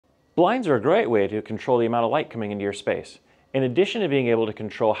Blinds are a great way to control the amount of light coming into your space. In addition to being able to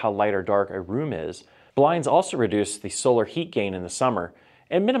control how light or dark a room is, blinds also reduce the solar heat gain in the summer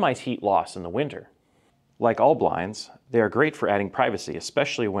and minimize heat loss in the winter. Like all blinds, they are great for adding privacy,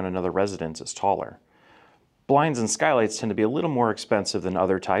 especially when another residence is taller. Blinds and skylights tend to be a little more expensive than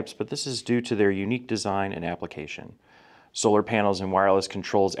other types, but this is due to their unique design and application. Solar panels and wireless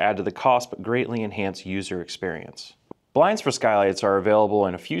controls add to the cost but greatly enhance user experience. Blinds for skylights are available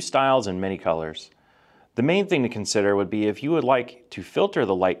in a few styles and many colors. The main thing to consider would be if you would like to filter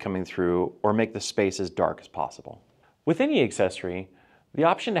the light coming through or make the space as dark as possible. With any accessory, the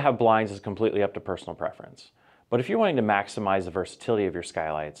option to have blinds is completely up to personal preference. But if you're wanting to maximize the versatility of your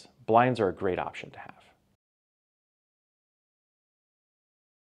skylights, blinds are a great option to have.